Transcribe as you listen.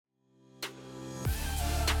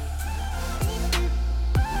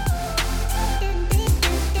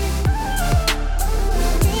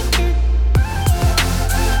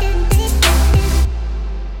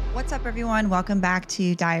everyone? Welcome back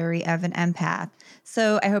to Diary of an Empath.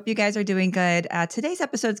 So I hope you guys are doing good. Today's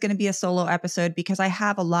episode is going to be a solo episode because I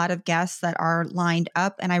have a lot of guests that are lined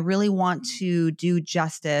up and I really want to do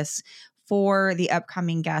justice for the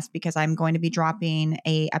upcoming guests because I'm going to be dropping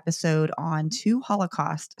a episode on 2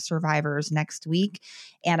 Holocaust survivors next week.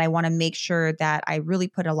 And I want to make sure that I really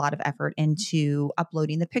put a lot of effort into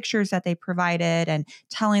uploading the pictures that they provided and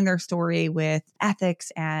telling their story with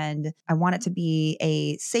ethics. And I want it to be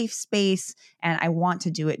a safe space and I want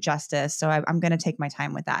to do it justice. So I'm going to take my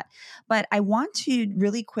time with that. But I want to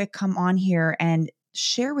really quick come on here and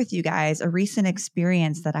share with you guys a recent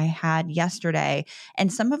experience that I had yesterday and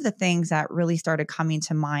some of the things that really started coming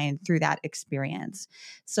to mind through that experience.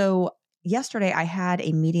 So yesterday I had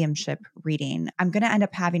a mediumship reading. I'm going to end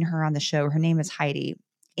up having her on the show. Her name is Heidi,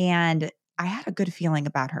 and I had a good feeling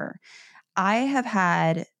about her. I have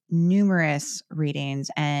had numerous readings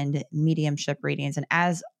and mediumship readings, and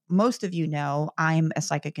as most of you know, I'm a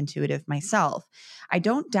psychic intuitive myself. I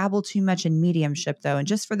don't dabble too much in mediumship though. And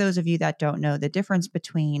just for those of you that don't know, the difference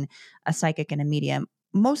between a psychic and a medium,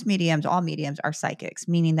 most mediums, all mediums are psychics,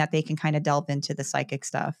 meaning that they can kind of delve into the psychic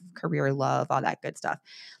stuff, career, love, all that good stuff.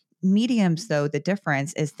 Mediums, though, the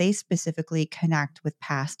difference is they specifically connect with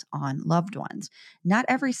passed on loved ones. Not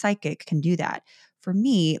every psychic can do that. For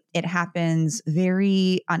me, it happens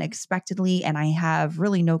very unexpectedly, and I have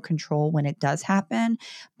really no control when it does happen.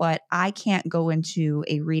 But I can't go into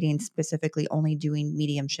a reading specifically only doing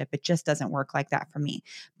mediumship. It just doesn't work like that for me.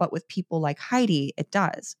 But with people like Heidi, it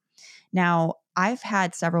does. Now, I've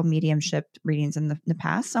had several mediumship readings in the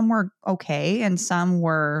past. Some were okay, and some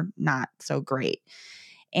were not so great.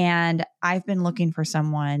 And I've been looking for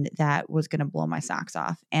someone that was going to blow my socks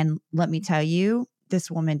off. And let me tell you,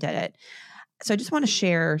 this woman did it. So I just want to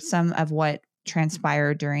share some of what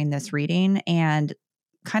transpired during this reading and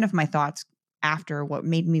kind of my thoughts after, what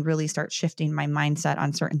made me really start shifting my mindset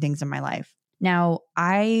on certain things in my life. Now,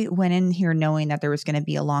 I went in here knowing that there was going to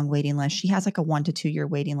be a long waiting list. She has like a 1 to 2 year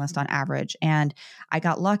waiting list on average. And I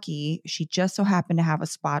got lucky. She just so happened to have a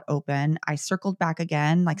spot open. I circled back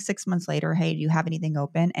again like 6 months later. Hey, do you have anything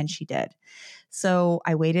open? And she did. So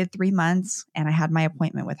I waited 3 months and I had my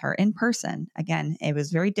appointment with her in person. Again, it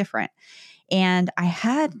was very different. And I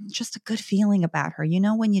had just a good feeling about her. You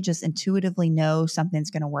know, when you just intuitively know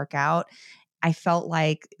something's going to work out, I felt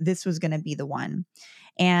like this was going to be the one.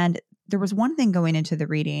 And there was one thing going into the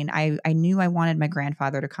reading. I knew I wanted my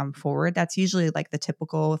grandfather to come forward. That's usually like the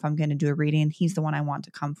typical, if I'm going to do a reading, he's the one I want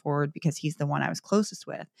to come forward because he's the one I was closest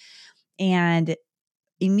with. And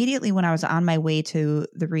immediately when I was on my way to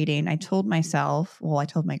the reading, I told my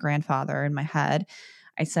grandfather in my head,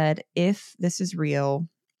 I said, if this is real,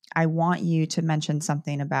 I want you to mention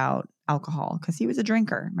something about alcohol because he was a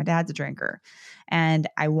drinker. My dad's a drinker. And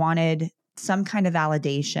I wanted some kind of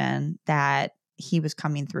validation that he was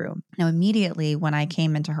coming through. Now, immediately when I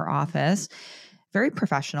came into her office, very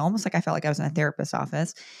professional, almost like I felt like I was in a therapist's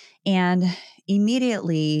office. And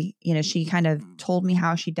immediately, she kind of told me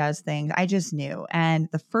how she does things. I just knew. And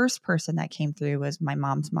the first person that came through was my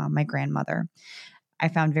mom's mom, my grandmother. I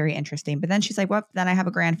found very interesting. But then she's like, well, then I have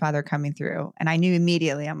a grandfather coming through. And I knew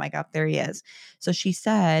immediately, I'm like, oh, there he is. So she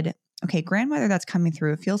said, okay, grandmother that's coming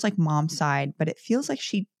through, it feels like mom's side, but it feels like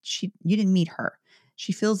you didn't meet her.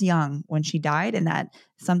 She feels young when she died and that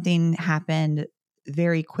something happened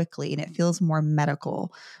very quickly and it feels more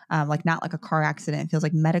medical, like not like a car accident. It feels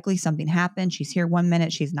like medically something happened. She's here 1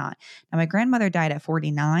 minute, she's not. Now, my grandmother died at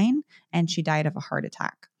 49 and she died of a heart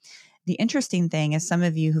attack. The interesting thing is some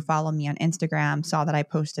of you who follow me on Instagram saw that I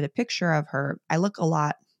posted a picture of her. I look a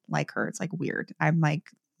lot like her. It's like weird. I'm like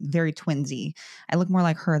very twinsy. I look more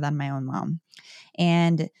like her than my own mom.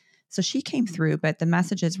 And so she came through, but the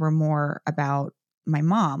messages were more about my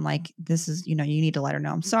mom. Like, this is, you need to let her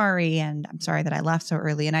know I'm sorry. And I'm sorry that I left so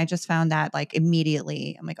early. And I just found that like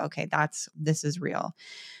immediately, I'm like, okay, this is real.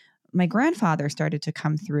 My grandfather started to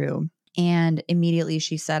come through. And immediately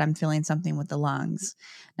she said, I'm feeling something with the lungs.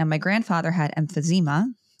 Now, my grandfather had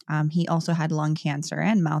emphysema. He also had lung cancer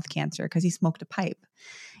and mouth cancer because he smoked a pipe.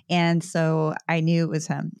 And so I knew it was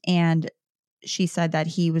him. And she said that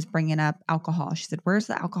he was bringing up alcohol. She said, where's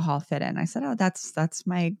the alcohol fit in? I said, oh, that's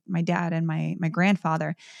my dad and my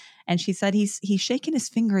grandfather. And she said, he's shaking his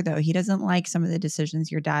finger, though. He doesn't like some of the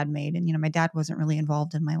decisions your dad made. And, my dad wasn't really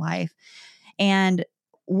involved in my life. And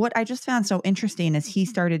what I just found so interesting is he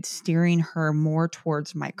started steering her more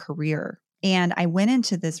towards my career. And I went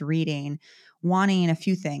into this reading wanting a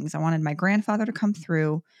few things. I wanted my grandfather to come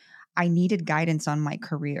through. I needed guidance on my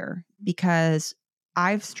career because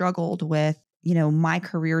I've struggled with, my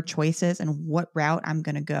career choices and what route I'm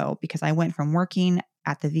going to go because I went from working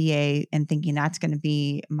at the VA and thinking that's going to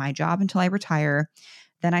be my job until I retire.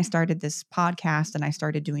 Then I started this podcast and I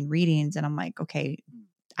started doing readings, and I'm like, okay,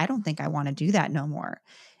 I don't think I want to do that no more.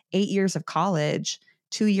 8 years of college,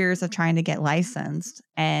 2 years of trying to get licensed.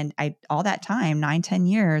 And all that time, 9, 10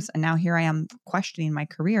 years. And now here I am questioning my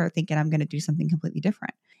career, thinking I'm going to do something completely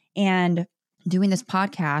different. And doing this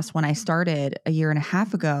podcast, when I started a year and a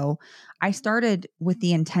half ago, I started with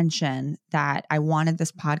the intention that I wanted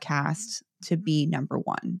this podcast to be number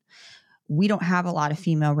one. We don't have a lot of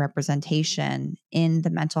female representation in the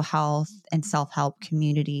mental health and self-help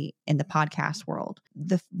community in the podcast world.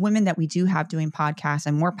 The women that we do have doing podcasts,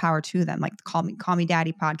 and more power to them, like Call Me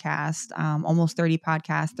Daddy podcast, Almost 30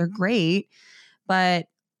 podcasts, they're great, but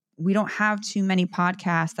we don't have too many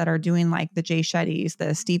podcasts that are doing like the Jay Shettys,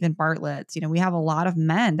 the Stephen Bartletts. We have a lot of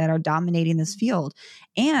men that are dominating this field,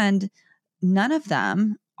 and none of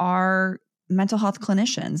them are mental health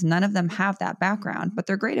clinicians. None of them have that background, but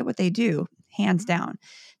they're great at what they do, hands down.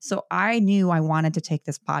 So I knew I wanted to take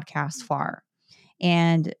this podcast far.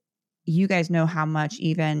 And you guys know how much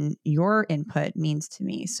even your input means to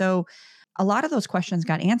me. So a lot of those questions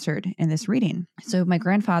got answered in this reading. So my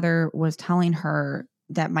grandfather was telling her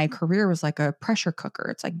that my career was like a pressure cooker.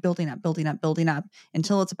 It's like building up, building up, building up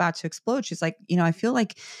until it's about to explode. She's like, I feel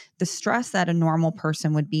like the stress that a normal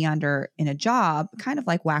person would be under in a job kind of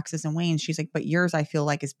like waxes and wanes. She's like, but yours, I feel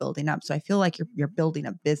like, is building up. So I feel like you're building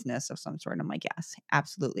a business of some sort. And I'm like, yes,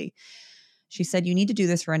 absolutely. She said, you need to do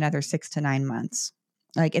this for another 6 to 9 months.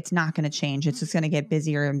 Like, it's not going to change. It's just going to get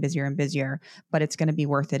busier and busier and busier, but it's going to be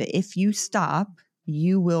worth it. If you stop,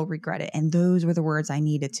 you will regret it. And those were the words I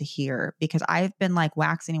needed to hear, because I've been like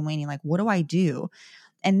waxing and waning, like, what do I do?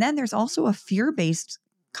 And then there's also a fear-based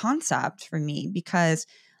concept for me, because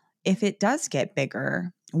if it does get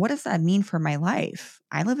bigger, what does that mean for my life?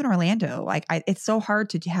 I live in Orlando. It's so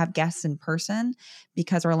hard to have guests in person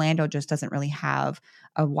because Orlando just doesn't really have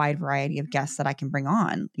a wide variety of guests that I can bring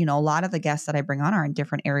on. A lot of the guests that I bring on are in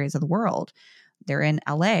different areas of the world. They're in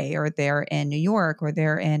LA, or they're in New York, or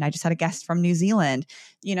I just had a guest from New Zealand,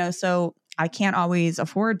 so I can't always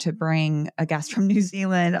afford to bring a guest from New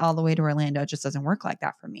Zealand all the way to Orlando. It just doesn't work like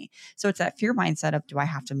that for me. So it's that fear mindset of, do I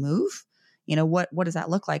have to move? What does that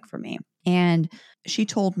look like for me? And she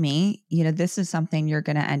told me, this is something you're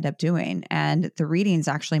going to end up doing. And the readings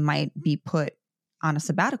actually might be put on a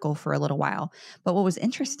sabbatical for a little while. But what was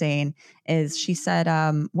interesting is she said,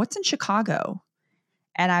 what's in Chicago?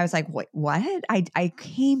 And I was like, what? I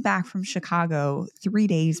came back from Chicago 3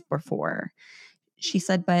 days before. She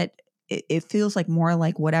said, but it feels like more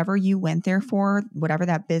like whatever you went there for, whatever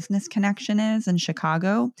that business connection is in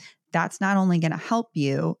Chicago, that's not only going to help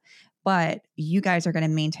you, but you guys are going to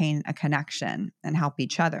maintain a connection and help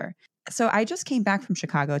each other. So I just came back from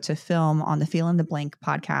Chicago to film on the Fill in the Blank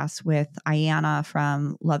podcast with Ayanna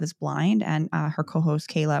from Love is Blind and her co-host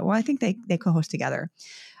Kayla. Well, I think they co-host together.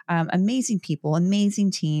 Amazing people,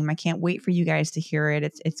 amazing team. I can't wait for you guys to hear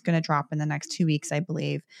it. It's going to drop in the next 2 weeks, I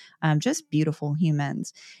believe. Just beautiful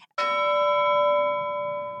humans.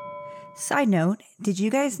 Side note, did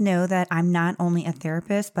you guys know that I'm not only a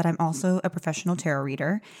therapist, but I'm also a professional tarot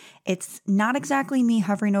reader? It's not exactly me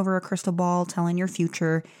hovering over a crystal ball telling your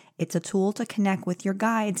future. It's a tool to connect with your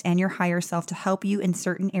guides and your higher self to help you in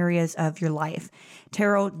certain areas of your life.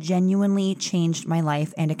 Tarot genuinely changed my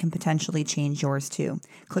life, and it can potentially change yours too.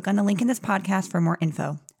 Click on the link in this podcast for more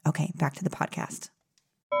info. Okay, back to the podcast.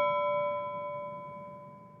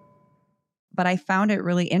 But I found it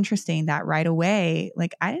really interesting that right away,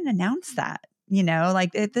 like, I didn't announce that,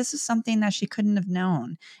 this is something that she couldn't have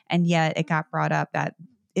known. And yet it got brought up that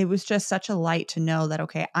it was just such a light to know that,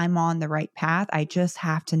 okay, I'm on the right path. I just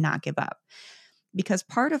have to not give up. Because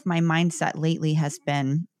part of my mindset lately has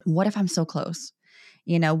been, what if I'm so close?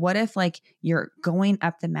 What if like you're going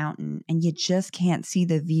up the mountain and you just can't see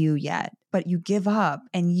the view yet, but you give up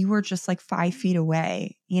and you were just like 5 feet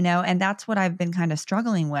away, and that's what I've been kind of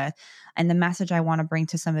struggling with. And the message I want to bring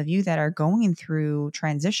to some of you that are going through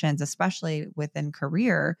transitions, especially within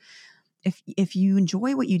career, if you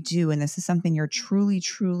enjoy what you do, and this is something you're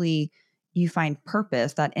truly, you find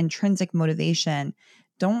purpose, that intrinsic motivation,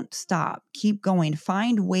 don't stop. Keep going.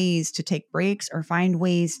 Find ways to take breaks or find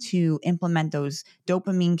ways to implement those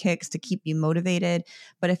dopamine kicks to keep you motivated.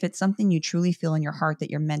 But if it's something you truly feel in your heart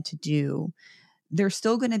that you're meant to do, there's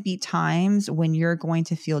still going to be times when you're going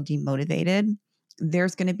to feel demotivated.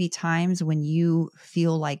 There's going to be times when you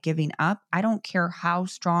feel like giving up. I don't care how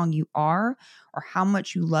strong you are or how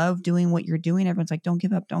much you love doing what you're doing. Everyone's like, don't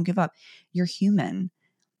give up, don't give up. You're human.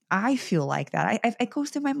 I feel like that. It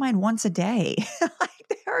goes through my mind once a day. Like,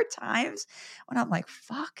 there are times when I'm like,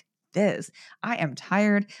 fuck this? I am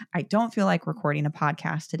tired. I don't feel like recording a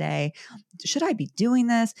podcast today. Should I be doing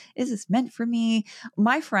this? Is this meant for me?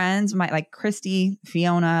 My friends, my like Christy,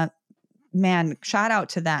 Fiona, man, shout out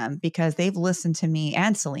to them because they've listened to me,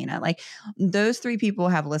 and Selena. Like those three people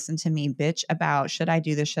have listened to me bitch about should I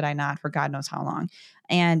do this, should I not, for God knows how long.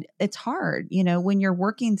 And it's hard, when you're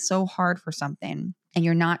working so hard for something and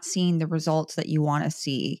you're not seeing the results that you want to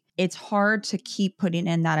see. It's hard to keep putting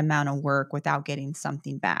in that amount of work without getting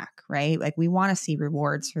something back, right? Like we want to see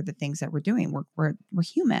rewards for the things that we're doing. We're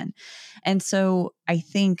human. And so I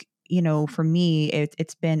think, for me,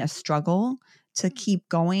 it's been a struggle to keep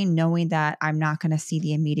going, knowing that I'm not going to see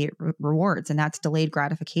the immediate rewards, and that's delayed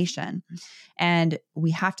gratification. And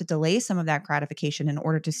we have to delay some of that gratification in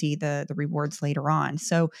order to see the rewards later on.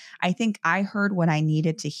 So I think I heard what I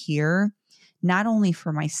needed to hear, not only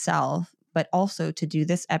for myself, but also to do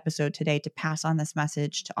this episode today to pass on this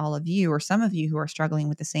message to all of you, or some of you who are struggling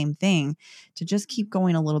with the same thing, to just keep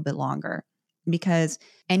going a little bit longer. Because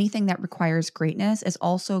anything that requires greatness is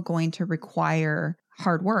also going to require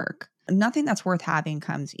hard work. Nothing that's worth having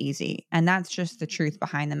comes easy. And that's just the truth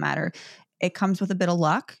behind the matter. It comes with a bit of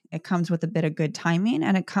luck. It comes with a bit of good timing,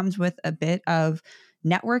 and it comes with a bit of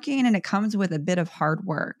networking, and it comes with a bit of hard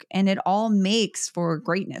work, and it all makes for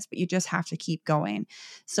greatness, but you just have to keep going.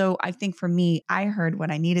 So I think for me, I heard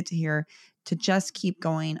what I needed to hear to just keep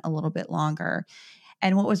going a little bit longer.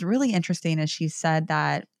 And what was really interesting is she said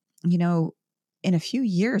that, in a few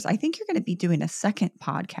years, I think you're going to be doing a second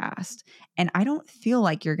podcast, and I don't feel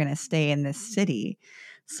like you're going to stay in this city.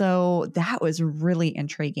 So that was really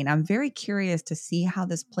intriguing. I'm very curious to see how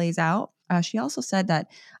this plays out. She also said that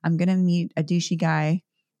I'm going to meet a douchey guy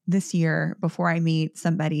this year before I meet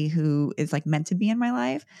somebody who is like meant to be in my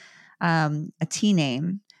life, a T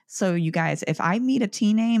name. So you guys, if I meet a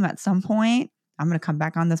T name at some point, I'm going to come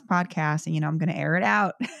back on this podcast and, I'm going to air it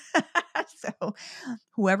out. So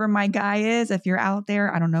whoever my guy is, if you're out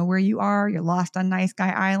there, I don't know where you are, you're lost on Nice Guy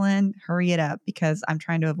Island, hurry it up because I'm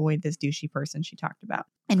trying to avoid this douchey person she talked about.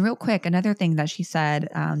 And real quick, another thing that she said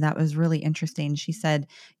that was really interesting. She said,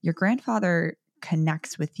 your grandfather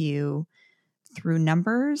connects with you through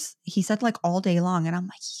numbers. He said like all day long. And I'm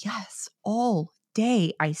like, yes, all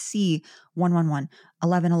day I see 111,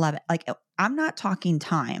 1111. Like I'm not talking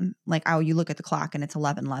time. Like, oh, you look at the clock and it's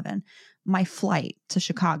 11:11. My flight to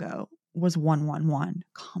Chicago was 111.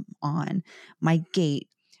 Come on. My gate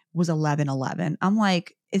was 11:11. I'm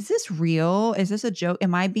like, is this real? Is this a joke?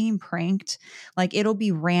 Am I being pranked? Like it'll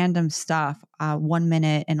be random stuff, 1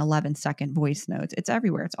 minute and 11-second voice notes. It's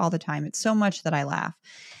everywhere. It's all the time. It's so much that I laugh.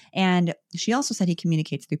 And she also said he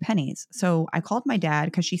communicates through pennies. So I called my dad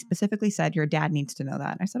because she specifically said, your dad needs to know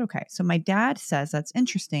that. I said, okay. So my dad says that's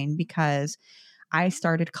interesting because I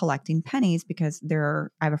started collecting pennies because I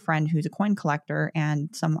have a friend who's a coin collector and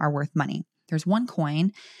some are worth money. There's one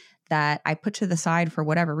coin that I put to the side for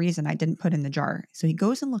whatever reason I didn't put in the jar. So he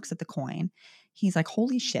goes and looks at the coin. He's like,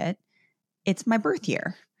 holy shit, it's my birth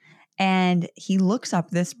year. And he looks up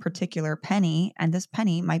this particular penny, and this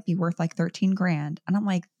penny might be worth like 13 grand. And I'm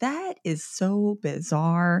like, that is so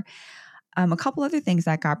bizarre. A couple other things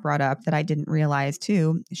that got brought up that I didn't realize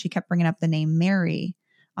too. She kept bringing up the name Mary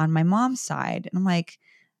on my mom's side. And I'm like,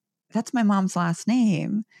 that's my mom's last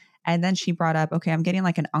name. And then she brought up, okay, I'm getting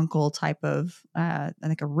like an uncle type of,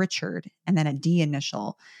 like a Richard and then a D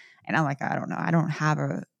initial. And I'm like, I don't know. I don't have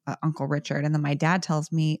a Uncle Richard. And then my dad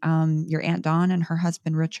tells me, your Aunt Dawn and her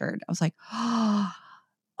husband, Richard. I was like, oh,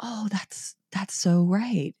 that's so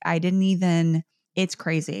right. I didn't even, it's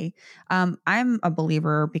crazy. I'm a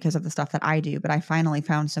believer because of the stuff that I do, but I finally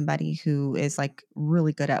found somebody who is like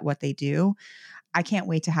really good at what they do. I can't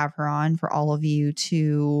wait to have her on for all of you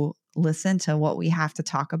to listen to what we have to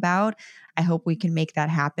talk about. I hope we can make that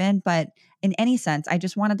happen. But in any sense, I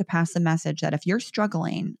just wanted to pass the message that if you're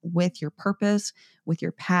struggling with your purpose, with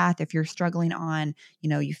your path, if you're struggling on,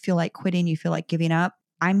 you feel like quitting, you feel like giving up,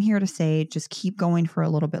 I'm here to say, just keep going for a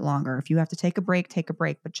little bit longer. If you have to take a break,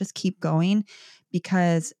 but just keep going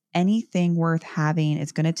because anything worth having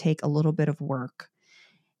is going to take a little bit of work.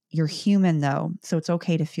 You're human though, so it's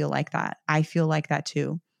okay to feel like that. I feel like that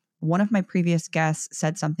too. One of my previous guests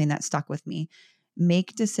said something that stuck with me.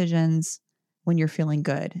 Make decisions when you're feeling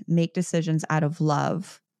good. Make decisions out of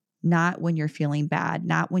love, not when you're feeling bad,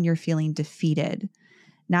 not when you're feeling defeated,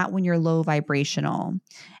 not when you're low vibrational.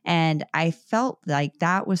 And I felt like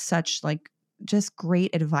that was such like just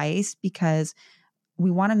great advice because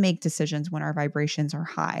we want to make decisions when our vibrations are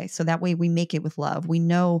high. So that way we make it with love. We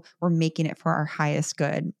know we're making it for our highest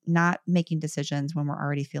good, not making decisions when we're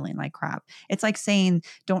already feeling like crap. It's like saying,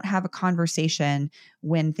 don't have a conversation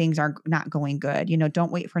when things are not going good.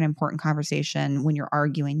 Don't wait for an important conversation when you're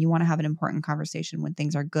arguing. You want to have an important conversation when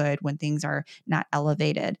things are good, when things are not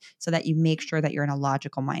elevated, so that you make sure that you're in a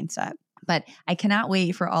logical mindset. But I cannot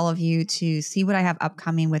wait for all of you to see what I have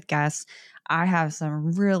upcoming with guests. I have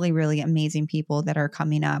some really, really amazing people that are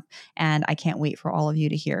coming up, and I can't wait for all of you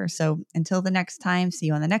to hear. So until the next time, see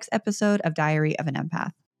you on the next episode of Diary of an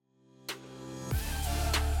Empath.